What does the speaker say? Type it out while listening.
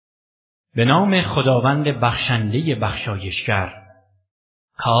به نام خداوند بخشنده بخشایشگر.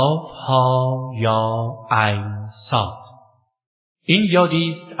 کاف ها یا عین صاد. این یادی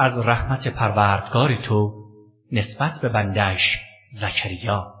است از رحمت پروردگار تو نسبت به بنده‌اش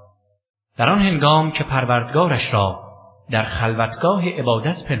زکریا. در آن هنگام که پروردگارش را در خلوتگاه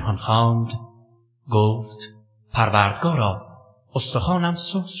عبادت پنهان خواند، گفت: پروردگارا، استخوانم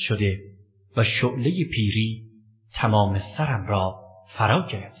سست شده و شعله پیری تمام سرم را فرا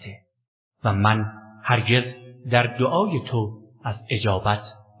گرفته و من هرگز در دعای تو از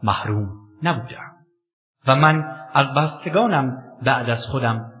اجابت محروم نبودم و من از بستگانم بعد از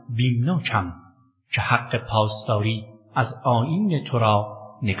خودم بیمناکم که حق پاسداری از آیین تو را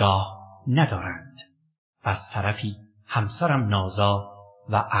نگاه ندارند. از طرفی همسرم نازا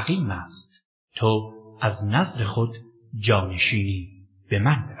و عقیم است. تو از نزد خود جانشینی به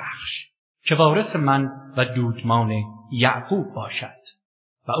من ببخش که وارث من و دودمان یعقوب باشد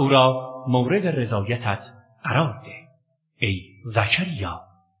و او را مورد رضایتت قرار ده. ای زکریا،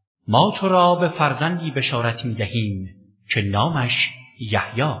 ما تو را به فرزندی بشارت می دهیم که نامش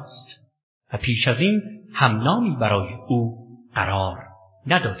یحیی است و پیش از این هم نامی برای او قرار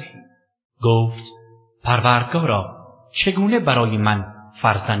ندادیم. گفت: پروردگارا، چگونه برای من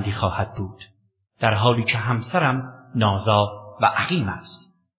فرزندی خواهد بود در حالی که همسرم نازا و عقیم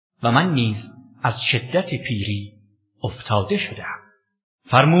است و من نیز از شدت پیری افتاده شدم.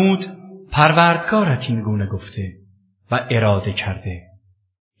 فرمود: پروردگارت این گونه گفته و اراده کرده.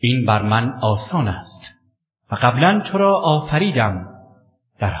 این بر من آسان است و قبلا تو را آفریدم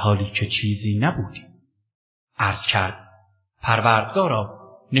در حالی که چیزی نبودی. عرض کرد: پروردگارا،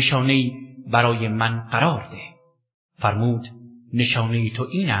 نشانه‌ای برای من قرار ده. فرمود: نشانه تو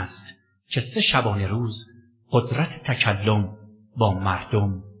این است که 3 شبانه روز قدرت تکلم با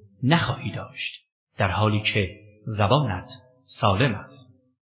مردم نخواهی داشت در حالی که زبانت سالم است.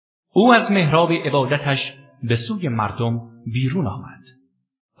 او از محراب عبادتش به سوی مردم بیرون آمد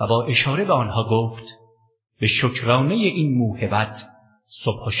و با اشاره به آنها گفت: به شکرانه این موهبت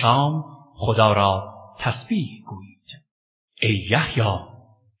صبح و شام خدا را تسبیح گویید. ای یحیی،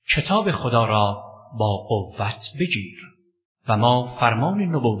 کتاب خدا را با قوت بگیر و ما فرمان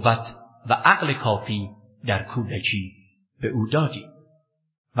نبوت و عقل کافی در کودکی به او دادیم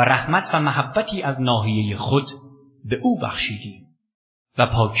و رحمت و محبتی از ناحیه خود به او بخشیدیم و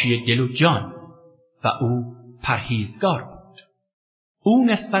پاکی دل و جان و او پرهیزگار بود. او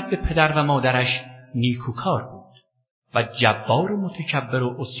نسبت به پدر و مادرش نیکوکار بود و جبار و متکبر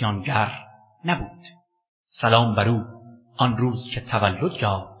و عصیانگر نبود. سلام بر او آن روز که تولد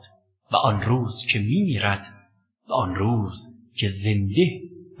یافت و آن روز که میمیرد و آن روز که زنده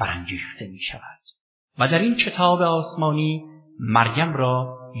برانگیخته می شود. و در این کتاب آسمانی مریم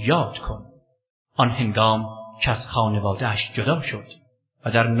را یاد کن. آن هنگام که از خانواده‌اش جدا شد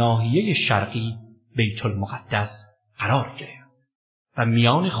و در ناحیه شرقی بیت المقدس قرار گرفت و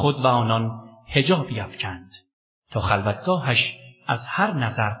میان خود و آنان حجابی افکند تا خلوتگاهش از هر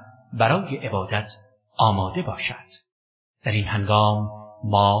نظر برای عبادت آماده باشد. در این هنگام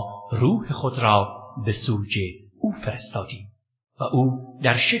ما روح خود را به سوی او فرستادیم و او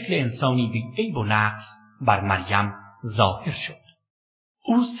در شکل انسانی بی عیب و نقص بر مریم ظاهر شد.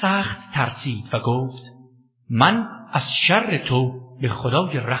 او سخت ترسید و گفت: من از شر تو به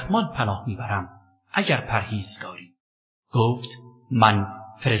خدای رحمان پناه میبرم اگر پرهیزگاری. گفت: من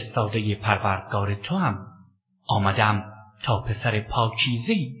فرستاده پروردگار تو هم، آمدم تا پسر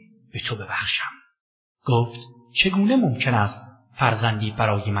پاکیزه‌ای به تو ببخشم. گفت: چگونه ممکن است فرزندی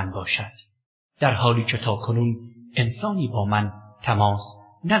برای من باشد در حالی که تاکنون انسانی با من تماس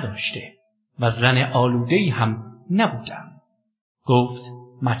نداشته و زن آلوده‌ای هم نبودم؟ گفت: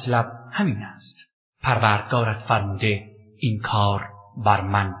 مطلب همین است. پروردگارت فرموده این کار بر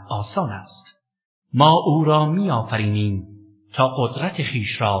من آسان است. ما او را می آفرینیم تا قدرت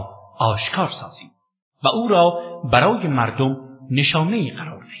خیش را آشکار سازیم و او را برای مردم نشانه‌ای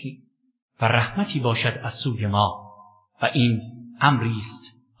قرار دهیم و رحمتی باشد از سوی ما و این امری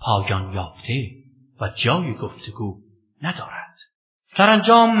است پایان یافته و جای گفتگو ندارد.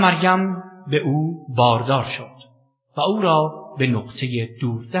 سرانجام مریم به او باردار شد و او را به نقطه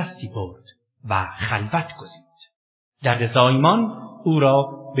دوردستی برد و خلوت گزید. درد زایمان او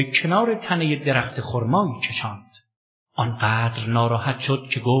را به کنار تنه درخت خرمایی کشاند. آنقدر ناراحت شد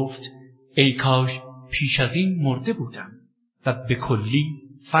که گفت: ای کاش پیش از این مرده بودم و به کلی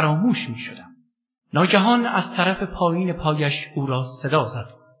فراموش می شدم. ناگهان از طرف پایین پایش او را صدا زد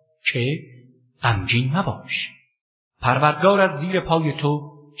که غمگین مباش. پروردگارت زیر پای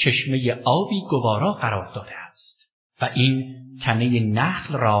تو چشمه آبی گوارا قرار داده است و این تنه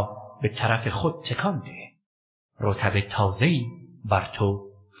نخل را به طرف خود تکان ده. رطب تازه‌ای بر تو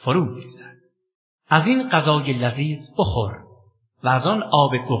فرو می‌ریزد. از این غذای لذیذ بخور و از آن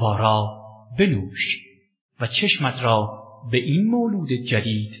آب گوارا بنوش و چشمت را به این مولود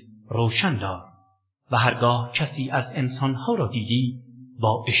جدید روشن دار و هرگاه کسی از انسانها را دیدی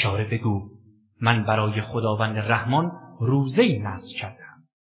با اشاره بگو من برای خداوند رحمان روزه‌ای نذر کردم.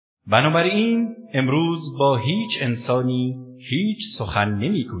 بنابراین امروز با هیچ انسانی هیچ سخن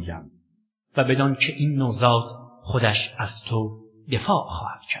نمیگویم و بدان که این نوزاد خودش از تو دفاع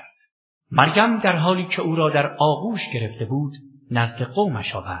خواهد کرد. مریم در حالی که او را در آغوش گرفته بود نزد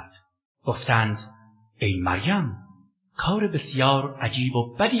قومش آورد. گفتند ای مریم کار بسیار عجیب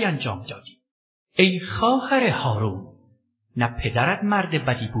و بدی انجام دادی. ای خواهر هارون نه پدرت مرد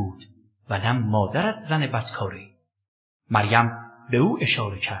بدی بود و نه مادرت زن بدکاری. مریم به او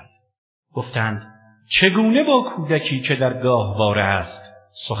اشاره کرد. گفتند چگونه با کودکی که در گاهواره است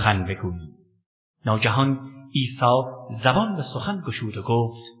سخن بگویی؟ ناگهان عیسی زبان به سخن گشود و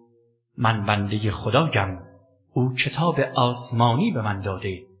گفت من بنده خدایم، او کتاب آسمانی به من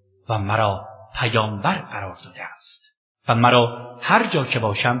داده و مرا پیامبر قرار داده است و مرا هر جا که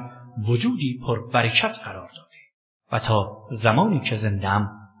باشم وجودی پر برکت قرار داده و تا زمانی که زنده‌ام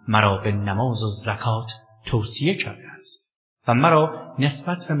مرا به نماز و زکات توصیه کرده است و مرا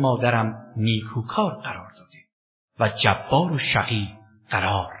نسبت به مادرم نیکوکار قرار داده و جبار و شقی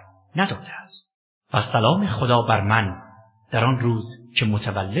قرار نداده است. و سلام خدا بر من در آن روز که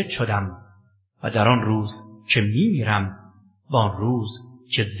متولد شدم و در آن روز که میمیرم و آن روز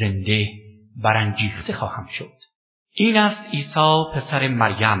که زنده برانگیخته خواهم شد. این است عیسی پسر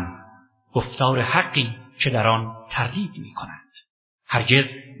مریم، گفتار حقی که در آن تردید می‌کند. هرگز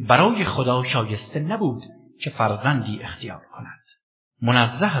برای خدا شایسته نبود که فرزندی اختیار کند.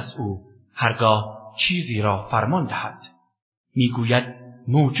 منزه است او هرگاه چیزی را فرمان دهد. میگوید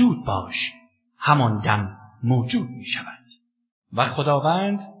موجود باش، همان دم موجود می‌شود. و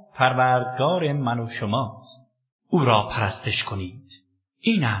خداوند پروردگار من و شماست. او را پرستش کنید.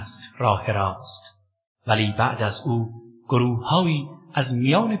 این است راه راست. ولی بعد از او گروه‌هایی از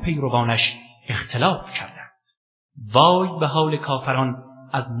میان پیروانش اختلاف کردند. وای به حال کافران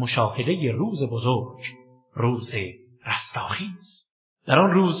از مشاهده روز بزرگ، روز رستاخیز. در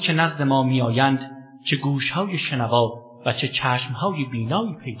آن روز که نزد ما میآیند چه گوش‌های شنوا و چه چشم‌های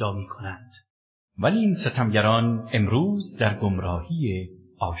بینایی پیدا می‌کنند. ولی این ستمگران امروز در گمراهی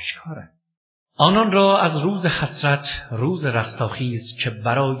آشکارند. آنان را از روز حسرت، روز رستاخیز که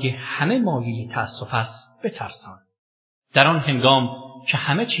برای همه مایه تأسف است بترسان. در آن هنگام که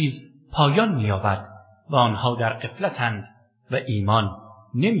همه چیز پایان می‌یابد و آنها در غفلتند و ایمان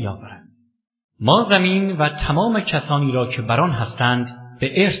نمی‌آورند. ما زمین و تمام کسانی را که بر آن هستند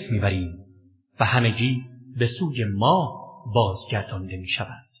به ارث می‌بریم و همگی به سوی ما بازگردانده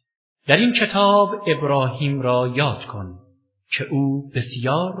می‌شوند. در این کتاب ابراهیم را یاد کن که او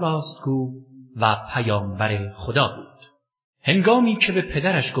بسیار راستگو و پیامبر خدا بود. هنگامی که به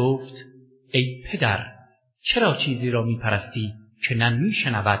پدرش گفت ای پدر چرا چیزی را میپرستی که نه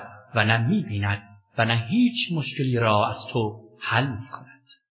میشنود و نه میبیند و نه هیچ مشکلی را از تو حل میکند؟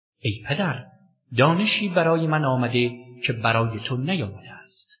 ای پدر دانشی برای من آمده که برای تو نیامده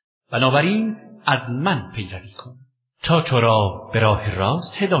است. بنابراین از من پیروی کن تا تو را به راه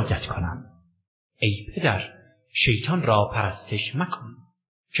راست هدایت کنم. ای پدر شیطان را پرستش مکن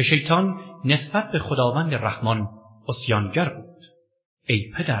که شیطان نسبت به خداوند رحمان عصیانگر بود.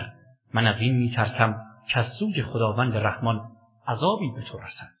 ای پدر من از این میترسم که از سوی خداوند رحمان عذابی به تو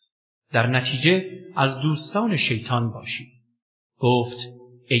رسد، در نتیجه از دوستان شیطان باشی. گفت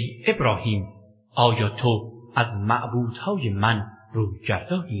ای ابراهیم آیا تو از معبودهای من روی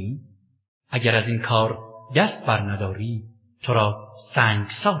گردانی؟ اگر از این کار دست بر نداری تو را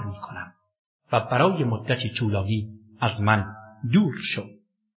سنگسار میکنم و برای مدتی طولانی از من دور شو.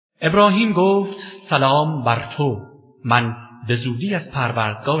 ابراهیم گفت سلام بر تو، من به زودی از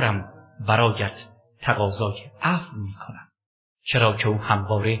پروردگارم برایت تقاضای عفو میکنم، چرا که او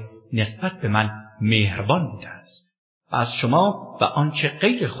همواره نسبت به من مهربان بوده است و از شما و آنچه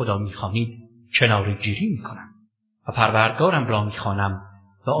غیر خدا میخوانید کناره‌گیری میکنم و پروردگارم را میخوانم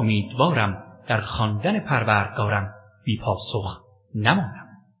و امیدوارم در خواندن پروردگارم بی پاسخ نمانم.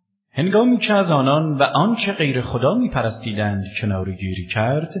 هنگامی که از آنان و آنچه غیر خدا میپرستیدند کناره‌گیری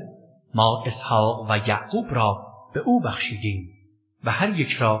کرد، ما اسحاق و یعقوب را به او بخشیدیم و هر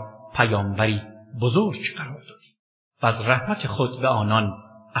یک را پیامبری بزرگ قرار دادیم و از رحمت خود به آنان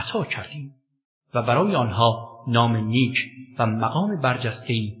عطا کردیم و برای آنها نام نیک و مقام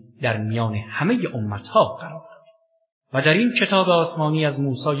برجسته‌ای در میان همه امتها قرار دادیم. و در این کتاب آسمانی از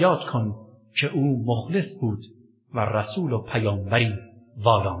موسی یاد کن که او مخلص بود و رسول و پیامبری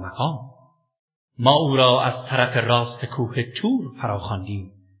والا مقام. ما او را از طرف راست کوه طور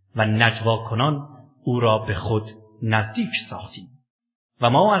فراخواندیم و نجوا کنان او را به خود نزدیک ساختیم و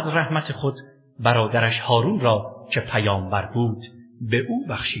ما از رحمت خود برادرش هارون را که پیامبر بود به او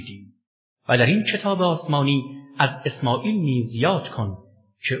بخشیدیم. و در این کتاب آسمانی از اسماعیل نیز یاد کن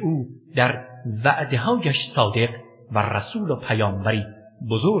که او در وعده‌هایش صادق و رسول و پیامبری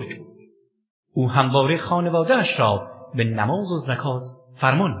بزرگ بود. او همواره خانواده‌اش را به نماز و زکات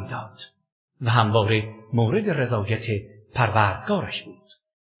فرمان می‌داد و همواره مورد رضایت پروردگارش بود.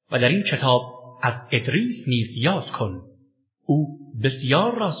 و در این کتاب از ادریس نیز یاد کن، او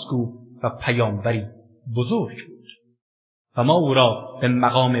بسیار راستگو و پیامبری بزرگ بود و ما او را به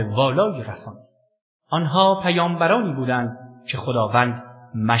مقام والایی رساندیم. آنها پیامبرانی بودند که خداوند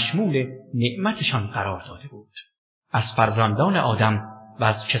مشمول نعمتشان قرار داده بود. از فرزندان آدم و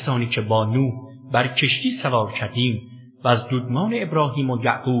از کسانی که با نوح بر کشتی سوار کردیم و از دودمان ابراهیم و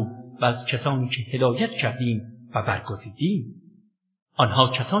یعقوب و از کسانی که هدایت کردیم و برگزیدیم. آنها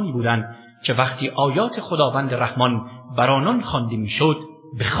کسانی بودند که وقتی آیات خداوند رحمان بر آنان خوانده میشد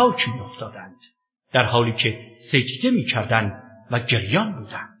به خاک میافتادند، در حالی که سجده میکردند و گریان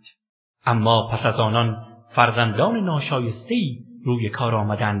بودند. اما پس از آنان فرزندان ناشایسته‌ای روی کار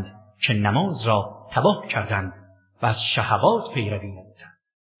آمدند که نماز را تباه کردند و از شهوات پیروی نمودند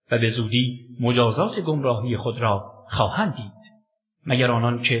و به زودی مجازات گمراهی خود را خواهند دید، مگر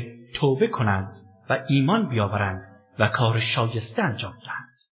آنان که توبه کنند و ایمان بیاورند و کار شایسته انجام دهند.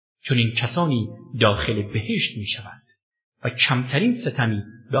 چون این کسانی داخل بهشت میشوند و کمترین ستمی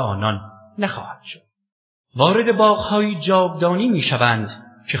به آنان نخواهد شد. وارد باغ‌های جاودانی میشوند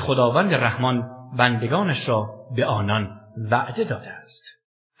که خداوند رحمان بندگانش را به آنان وعده داده است،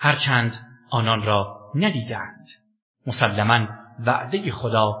 هرچند آنان را ندیدند. مسلماً وعده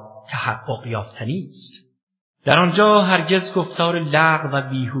خدا تحقق یافتنی است. در آنجا هرگز گفتار لغو و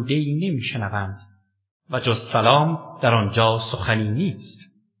بیهوده‌ای نمیشنوند و جز سلام در آنجا سخنی نیست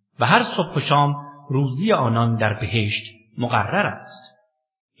و هر صبح و شام روزی آنان در بهشت مقرر است.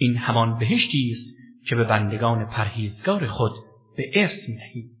 این همان بهشتی است که به بندگان پرهیزگار خود به ارث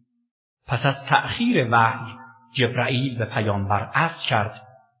می‌دهیم. پس از تأخیر وحی جبرائیل به پیامبر عرض کرد: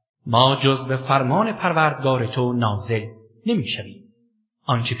 ما جز به فرمان پروردگار تو نازل نمی‌شویم.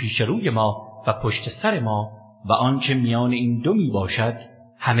 آنچه پیش روی ما و پشت سر ما و آنچه میان این دو می باشد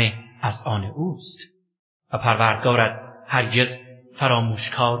همه از آن اوست و پروردگارت هرگز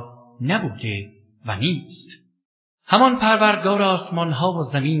فراموشکار نبوده و نیست. همان پروردگار آسمان‌ها و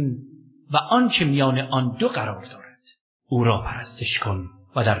زمین و آنچه میان آن دو قرار دارد. او را پرستش کن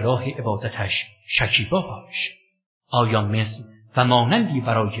و در راه عبادتش شکیبا باش. آیا مثل و مانندی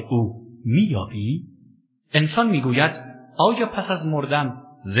برای او میابی؟ انسان میگوید آیا پس از مردن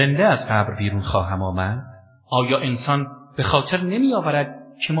زنده از قبر بیرون خواهم آمد؟ آیا انسان به خاطر نمی آورد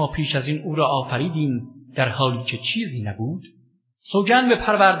که ما پیش از این او را آفریدیم در حالی که چیزی نبود؟ سوگند به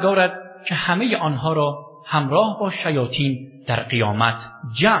پروردگارت که همه آنها را همراه با شیاطین در قیامت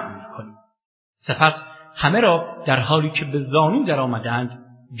جمع می کنی. سپس همه را در حالی که به زانو در آمدند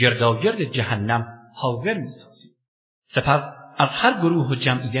گرداگرد جهنم حاضر می سازی. سپس از هر گروه و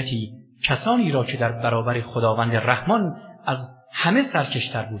جمعیتی کسانی را که در برابر خداوند رحمان از همه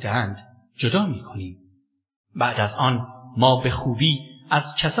سرکشتر بودند جدا می کنیم. بعد از آن ما به خوبی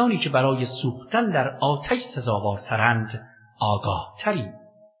از کسانی که برای سوختن در آتش سزاوارترند آگاه تریم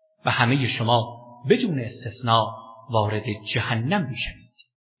و همه شما بدون استثناء وارد جهنم می شوید.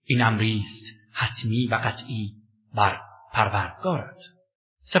 این امری است حتمی و قطعی بر پروردگارت.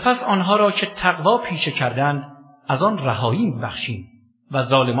 سپس آنها را که تقوا پیشه کردند از آن رهایی می بخشیم و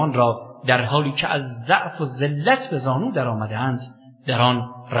ظالمان را در حالی که از ضعف و ذلت به زانو در آمدند در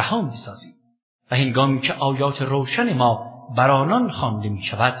آن رها می سازیم. و هنگامی که آیات روشن ما بر آنان خوانده می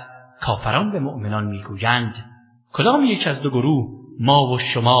شود کافران به مؤمنان می گویند کدام یک از دو گروه ما و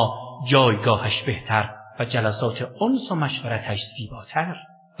شما جایگاهش بهتر و جلسات انس و مشورتش زیباتر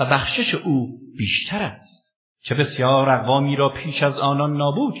و بخشش او بیشتر است. چه بسیار اقوامی را پیش از آنان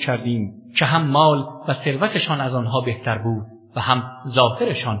نابود کردیم که هم مال و ثروتشان از آنها بهتر بود و هم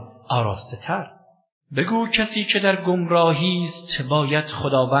ظاهرشان آراسته تر. بگو کسی که در گمراهی است باید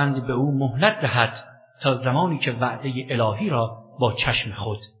خداوند به او مهلت دهد تا زمانی که وعده الهی را با چشم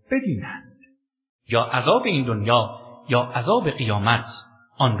خود ببینند. یا عذاب این دنیا یا عذاب قیامت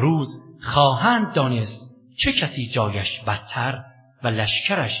آن روز خواهند دانست چه کسی جایش بدتر و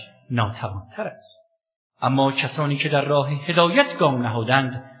لشکرش ناتوانتر است. اما کسانی که در راه هدایت گام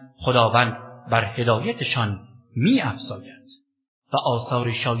نهادند خداوند بر هدایتشان می افزاید و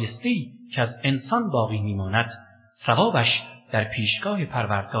آثار شایسته‌ای که از انسان باقی میماند ثوابش در پیشگاه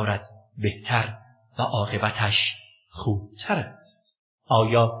پروردگارت بهتر و عاقبتش خوبتر است.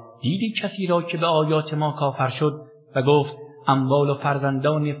 آیا دیدی کسی را که به آیات ما کافر شد و گفت اموال و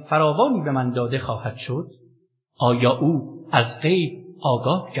فرزندان فراوانی به من داده خواهد شد؟ آیا او از غیب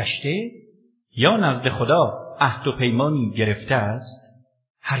آگاه گشته یا نزد خدا عهد و پیمانی گرفته است؟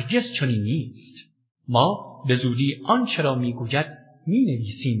 هرگز چنین نیست. ما به زودی آنچه را میگوید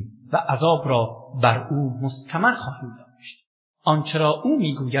مینویسیم و عذاب را بر او مستمر خواهیم داشت. آنچه را او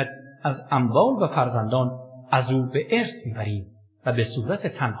میگوید از اموال و فرزندان از او به ارث میبریم و به صورت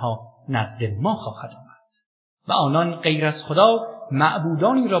تنها نزد ما خواهد آمد. و آنان غیر از خدا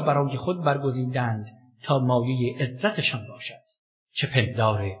معبودانی را برای خود برگزیدند تا مایه عزتشان باشد. چه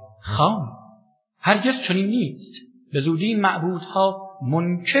پندار خام! هرگز چنین نیست. به زودی معبودها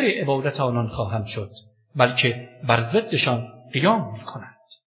منکر عبادت آنان خواهند شد، بلکه بر ضدشان قیام می‌کنند.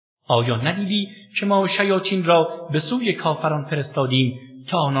 آیا ندیدی که ما شیاطین را به سوی کافران فرستادیم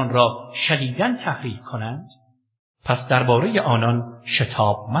تا آنان را شدیداً تحریک کنند؟ پس درباره آنان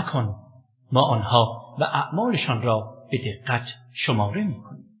شتاب مکن. ما آنها و اعمالشان را به دقت شماره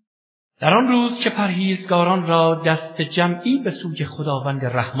می‌کنیم. در آن روز که پرهیزگاران را دست جمعی به سوی خداوند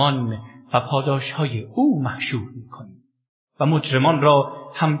رحمان و پاداشهای او محشور می‌کنیم و مجرمان را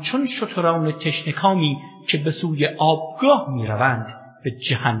همچون شتران تشنکامی که به سوی آبگاه می‌روند به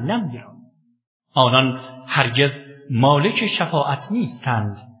جهنم می‌رانیم. آنان هرگز مالک شفاعت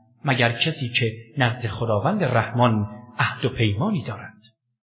نیستند مگر کسی که نزد خداوند رحمان عهد و پیمانی دارد.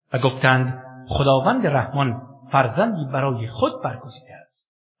 و گفتند خداوند رحمان فرزندی برای خود برگزیده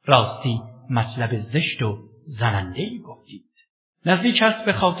است. راستی مطلب زشت و زننده‌ای گفتید. نزدیک است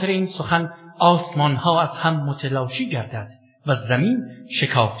به خاطر این سخن آسمان‌ها از هم متلاشی گردد و زمین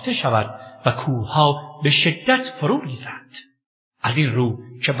شکافته شود و کوه‌ها به شدت فرو ریزد. از این رو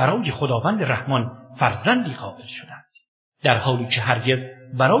که برای خداوند رحمان فرزندی قابل شدند، در حالی که هرگز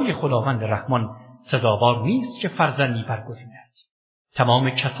برای خداوند رحمان سزاوار نیست که فرزندی برگزیند. تمام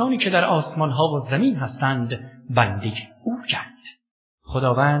کسانی که در آسمان‌ها و زمین هستند بنده اویند.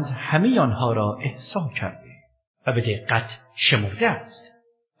 خداوند همه آنها را احصا کرده و به دقت شمرده است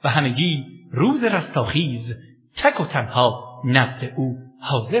و همگی روز رستاخیز تک و تنها نزد او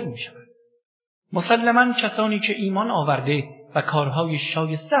حاضر می شود. مسلماً کسانی که ایمان آورده و کارهای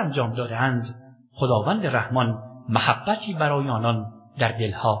شایسته انجام داده‌اند، خداوند رحمان محبتی برای آنان در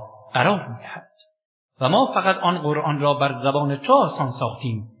دلها قرار می دهد. و ما فقط آن قرآن را بر زبان تو آسان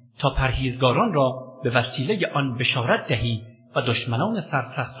ساختیم تا پرهیزگاران را به وسیله آن بشارت دهی و دشمنان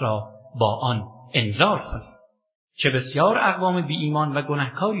سرسخت را با آن انذار کنی. چه بسیار اقوام بی ایمان و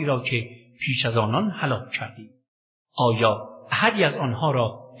گناهکاری را که پیش از آنان هلاک کردی. آیا احدی از آنها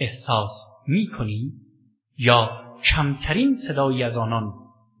را احساس می کنی؟ یا کمترین صدایی از آنان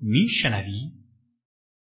می شنوی؟